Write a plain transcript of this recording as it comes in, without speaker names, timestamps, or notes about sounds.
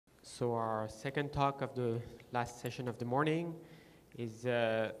So our second talk of the last session of the morning is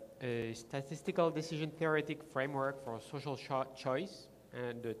a statistical decision-theoretic framework for social choice,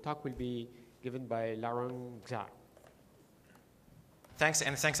 and the talk will be given by Lirong. Thanks,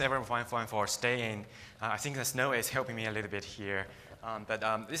 and thanks everyone for staying. I think the snow is helping me a little bit here.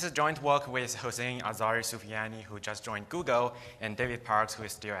 This is joint work with Hossein Azari-Soufiani, who just joined Google, and David Parks, who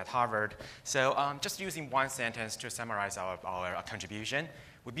is still at Harvard. So just using one sentence to summarize our contribution,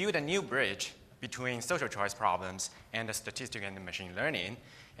 we build a new bridge between social choice problems and the statistics and the machine learning.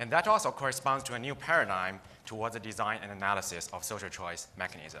 And that also corresponds to a new paradigm towards the design and analysis of social choice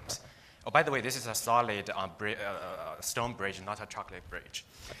mechanisms. Oh, by the way, this is a solid stone bridge, not a chocolate bridge.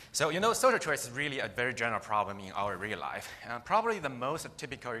 So, social choice is really a very general problem in our real life. Probably the most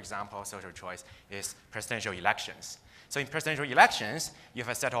typical example of social choice is presidential elections. So in presidential elections, you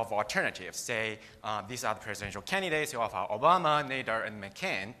have a set of alternatives. Say, these are the presidential candidates. You have Obama, Nader, and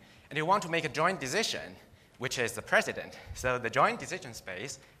McCain. And you want to make a joint decision, which is the president. So the joint decision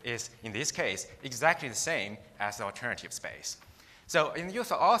space is, in this case, exactly the same as the alternative space. So you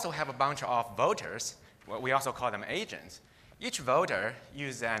also have a bunch of voters. We also call them agents. Each voter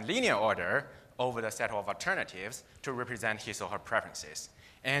uses a linear order over the set of alternatives to represent his or her preferences.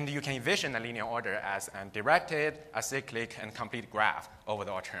 And you can envision a linear order as a directed, acyclic, and complete graph over the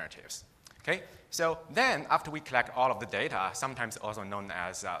alternatives. Okay? So then, after we collect all of the data, sometimes also known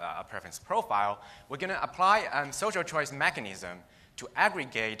as a preference profile, we're going to apply a social choice mechanism to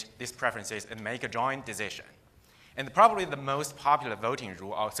aggregate these preferences and make a joint decision. And probably the most popular voting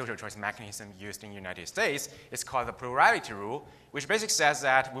rule or social choice mechanism used in the United States is called the plurality rule, which basically says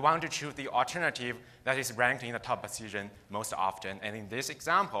that we want to choose the alternative that is ranked in the top position most often. And in this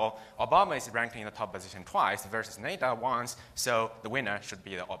example, Obama is ranked in the top position twice versus Nader once, so the winner should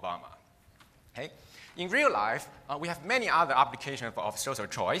be the Obama. Okay? In real life, we have many other applications of social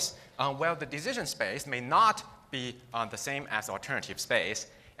choice, where the decision space may not be the same as alternative space.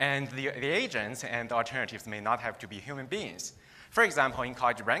 And the agents and the alternatives may not have to be human beings. For example, in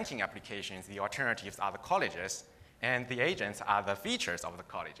college ranking applications, the alternatives are the colleges, and the agents are the features of the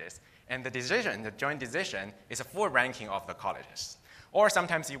colleges. And the joint decision, is a full ranking of the colleges. Or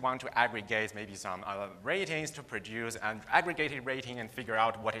sometimes you want to aggregate maybe some ratings to produce an aggregated rating and figure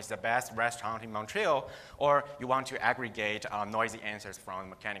out what is the best restaurant in Montreal. Or you want to aggregate noisy answers from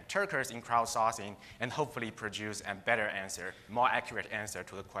mechanic Turkers in crowdsourcing and hopefully produce a better answer, more accurate answer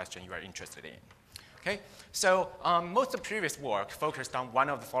to the question you are interested in. Okay? So most of the previous work focused on one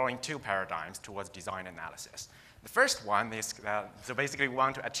of the following two paradigms towards design analysis. The first one is, so basically we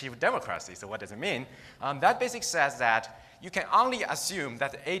want to achieve democracy. So what does it mean? That basically says that you can only assume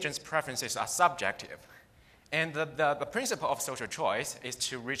that the agent's preferences are subjective. And the principle of social choice is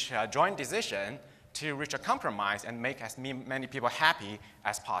to reach a joint decision, to reach a compromise, and make as many people happy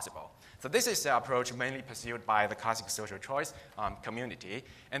as possible. So this is the approach mainly pursued by the classic social choice community.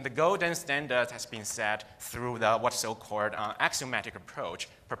 And the golden standard has been set through the what's so-called axiomatic approach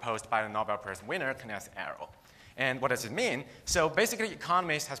proposed by the Nobel Prize winner, Kenneth Arrow. And what does it mean? So basically,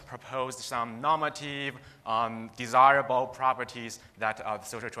 economists have proposed some normative, desirable properties that the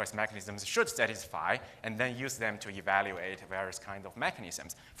social choice mechanisms should satisfy, and then use them to evaluate various kinds of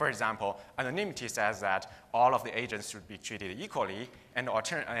mechanisms. For example, anonymity says that all of the agents should be treated equally, and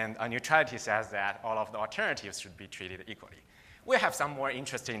neutrality says that all of the alternatives should be treated equally. We have some more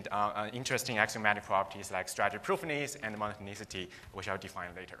interesting axiomatic properties like strategy-proofness and monotonicity, which I'll define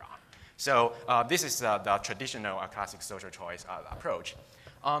later on. So this is the traditional classic social choice approach.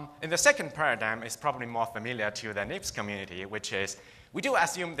 And the second paradigm is probably more familiar to the NIPS community, which is we do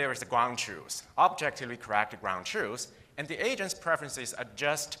assume there is a ground truth, objectively correct ground truth, and the agent's preferences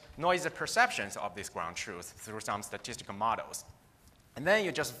adjust noisy perceptions of this ground truth through some statistical models. And then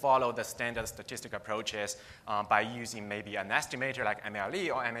you just follow the standard statistical approaches by using maybe an estimator like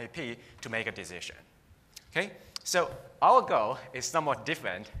MLE or MAP to make a decision. Okay? So our goal is somewhat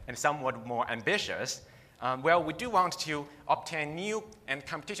different and somewhat more ambitious. We do want to obtain new and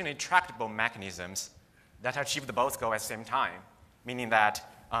computationally tractable mechanisms that achieve the both goals at the same time, meaning that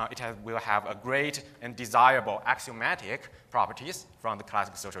will have a great and desirable axiomatic properties from the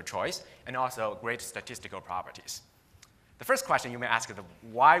classical social choice and also great statistical properties. The first question you may ask is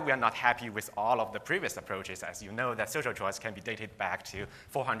why we are not happy with all of the previous approaches. As you know, that social choice can be dated back to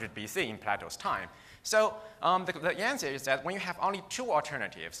 400 BC in Plato's time. So the answer is that when you have only two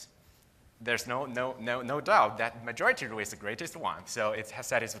alternatives, there's no doubt that majority rule is the greatest one. So it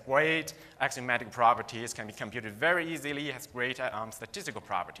has its great axiomatic properties, can be computed very easily, has great statistical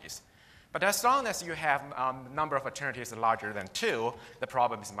properties. But as long as you have number of alternatives larger than 2, the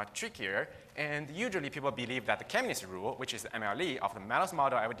problem is much trickier. And usually people believe that the Kemeny's rule, which is the MLE of the Mallows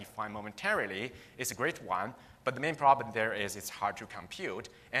model I will define momentarily, is a great one. But the main problem there is it's hard to compute.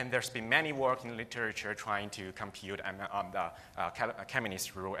 And there's been many work in literature trying to compute the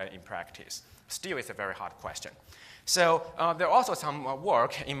Kemeny's rule in practice. Still, it's a very hard question. So there are also some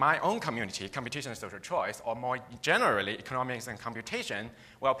work in my own community, computation and social choice, or more generally, economics and computation,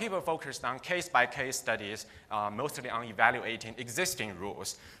 where people focused on case-by-case studies, mostly on evaluating existing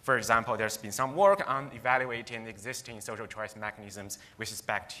rules. For example, there's been some work on evaluating existing social choice mechanisms with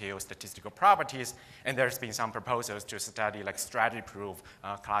respect to statistical properties, and there's been some proposals to study like strategy-proof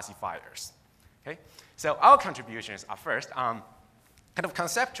classifiers. Okay? So our contributions are first, kind of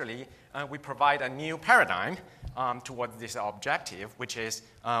conceptually, we provide a new paradigm towards this objective, which is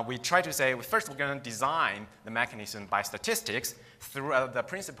we try to say, first we're going to design the mechanism by statistics through the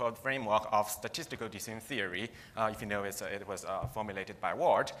principled framework of statistical decision theory. If you know, it was formulated by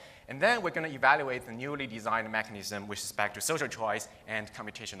Ward. And then we're going to evaluate the newly designed mechanism with respect to social choice and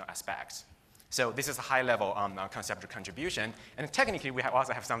computational aspects. So this is a high-level conceptual contribution. And technically, we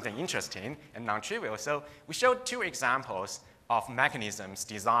also have something interesting and non-trivial. So we showed 2 examples of mechanisms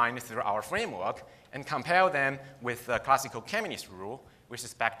designed through our framework and compare them with the classical Kemeny's rule with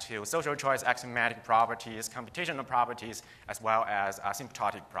respect to social choice axiomatic properties, computational properties, as well as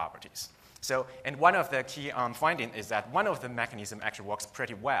asymptotic properties. So, and one of the key findings is that one of the mechanisms actually works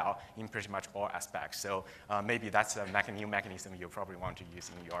pretty well in pretty much all aspects. So maybe that's a new mechanism you probably want to use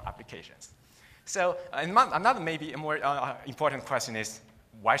in your applications. So another maybe a more important question is,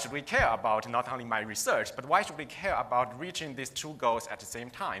 why should we care about not only my research, but why should we care about reaching these 2 goals at the same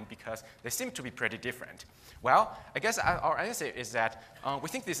time? Because they seem to be pretty different. Well, I guess our answer is that we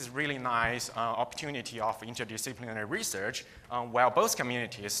think this is really nice opportunity of interdisciplinary research where both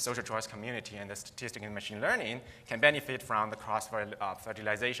communities, social choice community and the statistics and machine learning, can benefit from the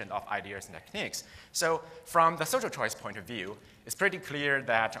cross-fertilization of ideas and techniques. So from the social choice point of view, it's pretty clear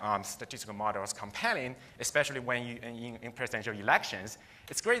that statistical model is compelling, especially when you, in presidential elections.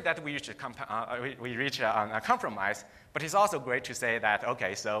 It's great that we reach a compromise, but it's also great to say that,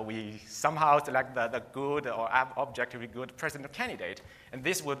 okay, so we somehow select the good or objectively good presidential candidate, and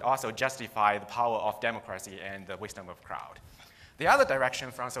this would also justify the power of democracy and the wisdom of crowd. The other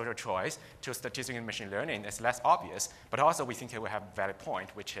direction from social choice to statistics and machine learning is less obvious, but also we think it will have a valid point,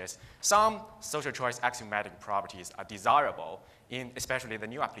 which is some social choice axiomatic properties are desirable in especially the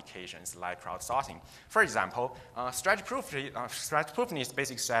new applications like crowdsourcing. For example, strategy-proofness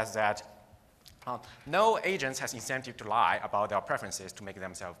basically says that no agent has incentive to lie about their preferences to make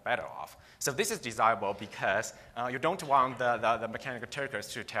themselves better off. So this is desirable because you don't want the mechanical Turkers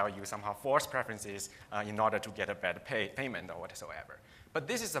to tell you somehow false preferences in order to get a better payment or whatsoever. But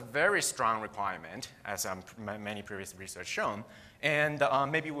this is a very strong requirement, as many previous research shown. And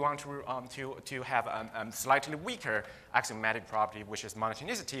maybe we want to have a slightly weaker axiomatic property, which is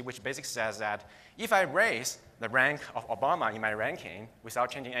monotonicity, which basically says that if I raise the rank of Obama in my ranking without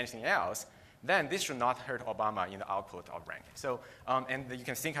changing anything else, then this should not hurt Obama in the output of ranking. So, and you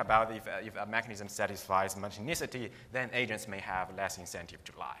can think about if a mechanism satisfies monotonicity, then agents may have less incentive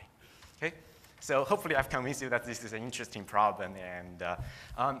to lie. Okay? So hopefully I've convinced you that this is an interesting problem. And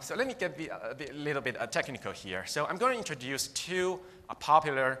so let me get a little bit technical here. So I'm going to introduce 2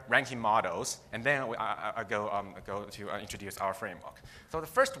 popular ranking models, and then I'll go to introduce our framework. So the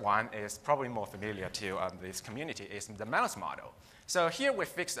first one is probably more familiar to this community, is the Mallows model. So here we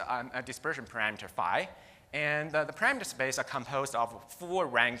fix a dispersion parameter phi, and the parameter space are composed of 4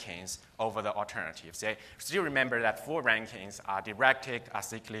 rankings over the alternatives. Still remember that 4 rankings are directed,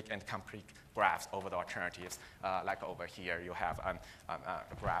 acyclic, and complete graphs over the alternatives. Like over here, you have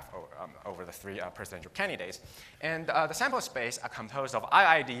a graph over the 3 presidential candidates. And the sample space are composed of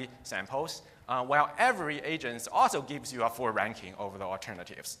IID samples, while every agent also gives you a 4 ranking over the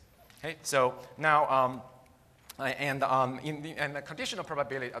alternatives. Okay? So now, and the conditional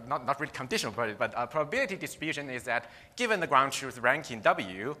probability, not really conditional probability, but probability distribution is that given the ground truth ranking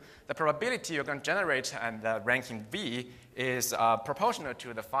W, the probability you're going to generate and the ranking V is proportional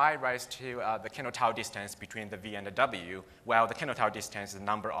to the phi raised to the Kendall-Tau distance between the V and the W, while the Kendall-Tau distance is the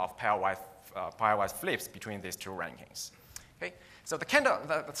number of pairwise flips between these 2 rankings. Okay? So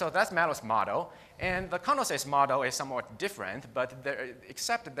so that's Mallows' model, and the Condorcet model is somewhat different, but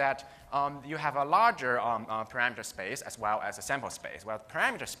except that you have a larger parameter space as well as a sample space. Well,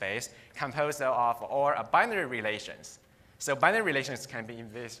 parameter space composed of all binary relations. So binary relations can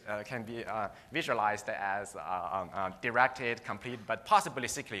be visualized as directed, complete, but possibly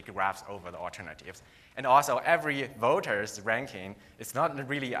cyclic graphs over the alternatives. And also, every voter's ranking is not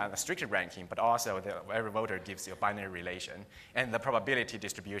really a strict ranking, but also every voter gives you a binary relation. And the probability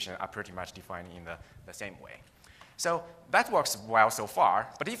distribution are pretty much defined in the same way. So that works well so far.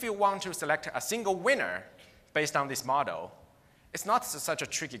 But if you want to select a single winner based on this model, it's not such a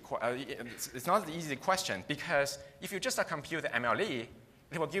tricky, it's not an easy question, because if you just compute the MLE,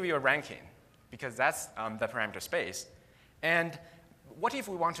 it will give you a ranking, because that's the parameter space. And what if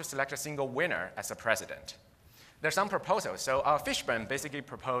we want to select a single winner as a precedent? There's some proposals. So Fishburne basically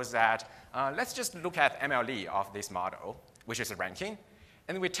proposed that let's just look at MLE of this model, which is a ranking,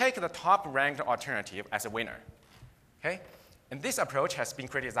 and we take the top ranked alternative as a winner. Okay? And this approach has been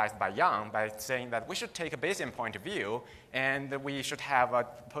criticized by Yang by saying that we should take a Bayesian point of view, and we should have a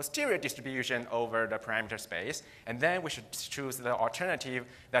posterior distribution over the parameter space, and then we should choose the alternative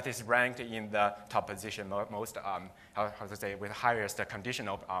that is ranked in the top position most, how to say, with highest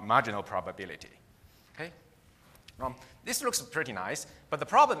conditional marginal probability. Okay? This looks pretty nice, but the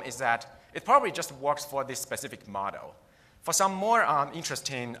problem is that it probably just works for this specific model. For some more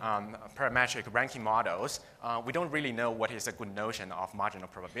interesting parametric ranking models, we don't really know what is a good notion of marginal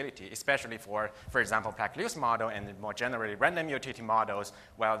probability, especially for example, Plack-Lewis model and more generally random utility models,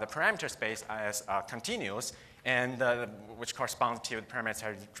 where the parameter space is continuous, and which corresponds to the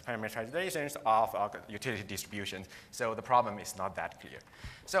parameterizations of utility distributions. So the problem is not that clear.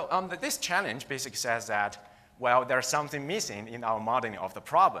 So this challenge basically says that, well, there's something missing in our modeling of the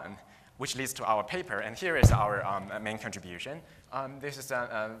problem, which leads to our paper. And here is our main contribution. This is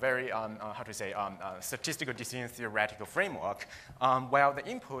a very, how to say, statistical decision-theoretical framework, where the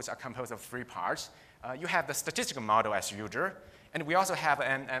inputs are composed of three parts. You have the statistical model as usual, and we also have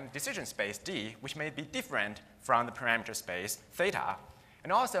a decision space, D, which may be different from the parameter space, theta.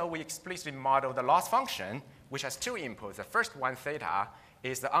 And also, we explicitly model the loss function, which has two inputs. The first one, theta,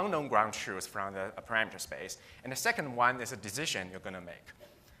 is the unknown ground truth from the parameter space. And the second one is a decision you're going to make.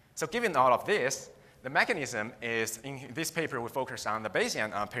 So given all of this, the mechanism is, in this paper, we focus on the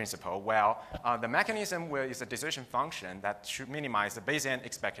Bayesian principle, where the mechanism is a decision function that should minimize the Bayesian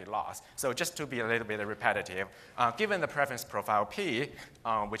expected loss. So just to be a little bit repetitive, given the preference profile P,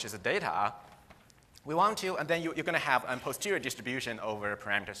 which is the data, we want to, and then you're going to have a posterior distribution over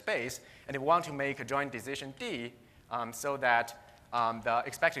parameter space, and we want to make a joint decision D so that the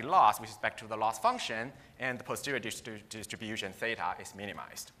expected loss with respect to the loss function and the posterior distribution theta is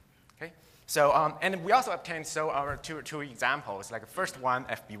minimized. Okay? So, and we also obtained our two examples. Like the first one,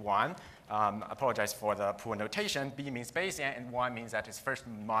 FB1, apologize for the poor notation. B means Bayesian, and 1 means that it's first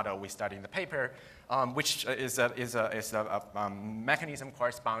model we studied in the paper, which is a mechanism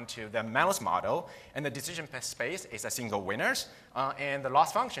correspond to the Mallows model, and the decision space is a single winners, and the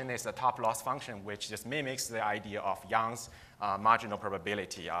loss function is the top loss function, which just mimics the idea of Yang's marginal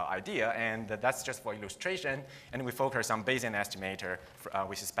probability idea, and that's just for illustration, and we focus on Bayesian estimator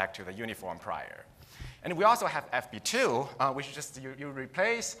with respect to the uniform prior. And we also have FB2, which just you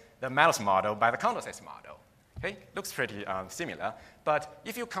replace the Mallows model by the Condorcet model. Okay, looks pretty similar, but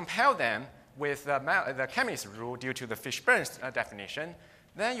if you compare them with the Kemeny's rule due to the Fishburne's definition,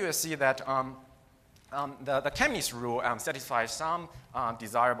 then you will see that the Kemeny's rule satisfies some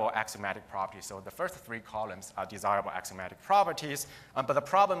desirable axiomatic properties. So the first three columns are desirable axiomatic properties, but the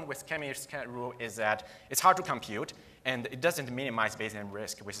problem with Kemeny's rule is that it's hard to compute, and it doesn't minimize Bayesian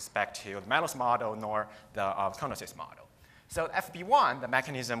risk with respect to the Mallows model nor the Condorcet model. So FB1, the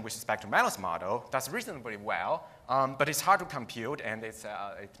mechanism with respect to Mallows model, does reasonably well, but it's hard to compute, and it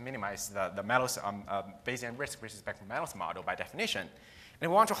minimizes the Mallows Bayesian risk with respect to Mallows model by definition. And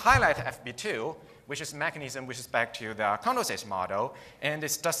we want to highlight FB2, which is a mechanism with respect to the Condorcet model, and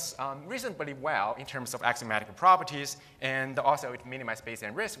it does reasonably well in terms of axiomatic properties, and also it minimizes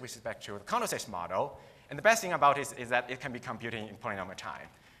Bayesian risk with respect to the Condorcet model. And the best thing about it is that it can be computed in polynomial time.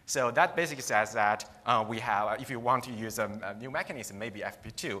 So that basically says that we have, if you want to use a new mechanism, maybe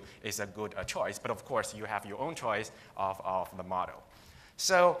FP2 is a good choice. But of course, you have your own choice of the model.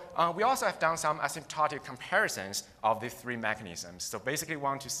 So we also have done some asymptotic comparisons of these three mechanisms. So basically, we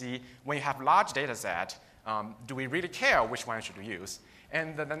want to see when you have large data set, do we really care which one should we use?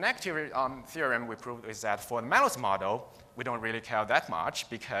 And the negative theorem we proved is that for the Mallows model, we don't really care that much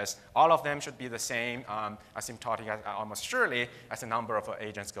because all of them should be the same asymptotic almost surely as the number of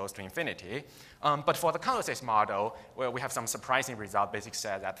agents goes to infinity. But for the Condorcet model, well, we have some surprising result. Basically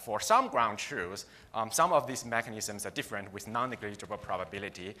said that for some ground truths, some of these mechanisms are different with non-negligible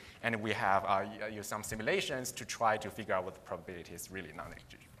probability, and we have used some simulations to try to figure out what the probability is really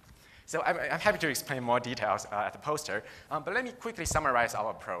non-negligible. So I'm happy to explain more details at the poster, but let me quickly summarize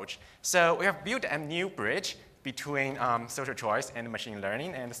our approach. So we have built a new bridge between social choice and machine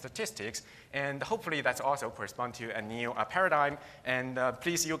learning and statistics, and hopefully that's also correspond to a new paradigm. And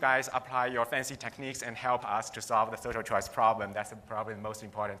please, you guys, apply your fancy techniques and help us to solve the social choice problem. That's probably the most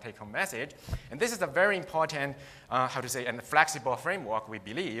important take-home message. And this is a very important, and flexible framework, we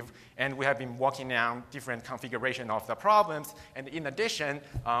believe. And we have been working on different configuration of the problems. And in addition,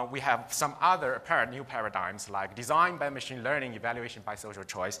 we have some other new paradigms like design by machine learning, evaluation by social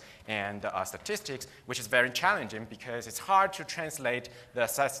choice, and statistics, which is very challenging because it's hard to translate the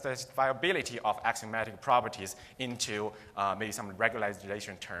satisfiability of axiomatic properties into maybe some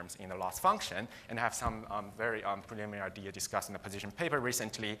regularization terms in the loss function, and have some very preliminary idea discussed in the position paper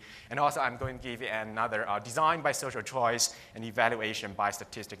recently. And also I'm going to give you another design by social choice and evaluation by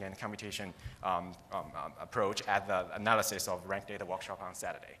statistic and computation approach at the analysis of ranked data workshop on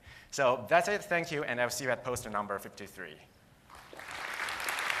Saturday. So that's it, thank you, and I'll see you at poster number 53.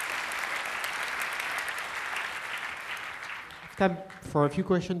 Time for a few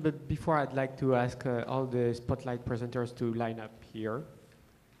questions, but before I'd like to ask all the spotlight presenters to line up here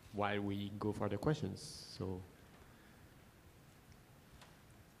while we go for the questions.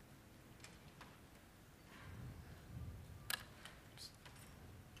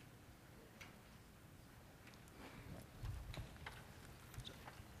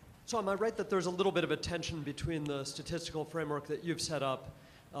 So am I right that there's a little bit of a tension between the statistical framework that you've set up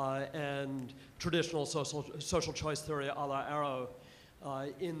and traditional social choice theory a la Arrow,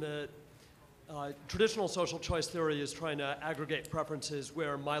 in that traditional social choice theory is trying to aggregate preferences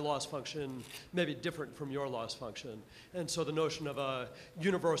where my loss function may be different from your loss function. And so the notion of a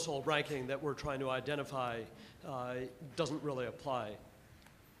universal ranking that we're trying to identify doesn't really apply.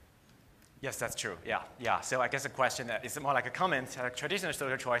 Yes, that's true. Yeah. So I guess the question is more like a comment. Traditional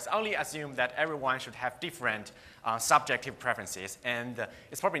social choice only assume that everyone should have different subjective preferences, and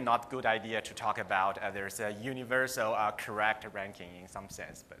it's probably not a good idea to talk about there's a universal correct ranking in some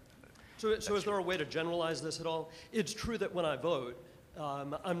sense. But so is there a way to generalize this at all? It's true that when I vote,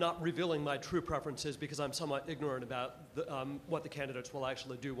 I'm not revealing my true preferences because I'm somewhat ignorant about what the candidates will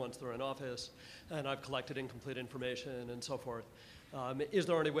actually do once they're in office, and I've collected incomplete information and so forth. Is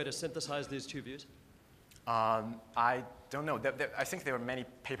there any way to synthesize these two views? I don't know. I think there are many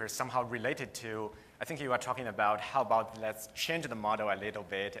papers somehow related to, I think you are talking about how about let's change the model a little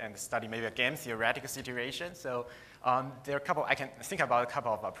bit and study maybe a game theoretical situation. So there are a couple, I can think about a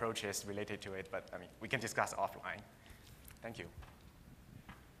couple of approaches related to it, but I mean, we can discuss offline. Thank you.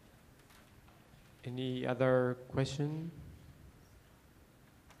 Any other question?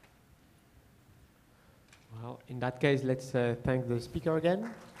 Well, in that case, let's thank the speaker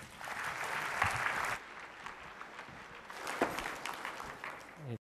again.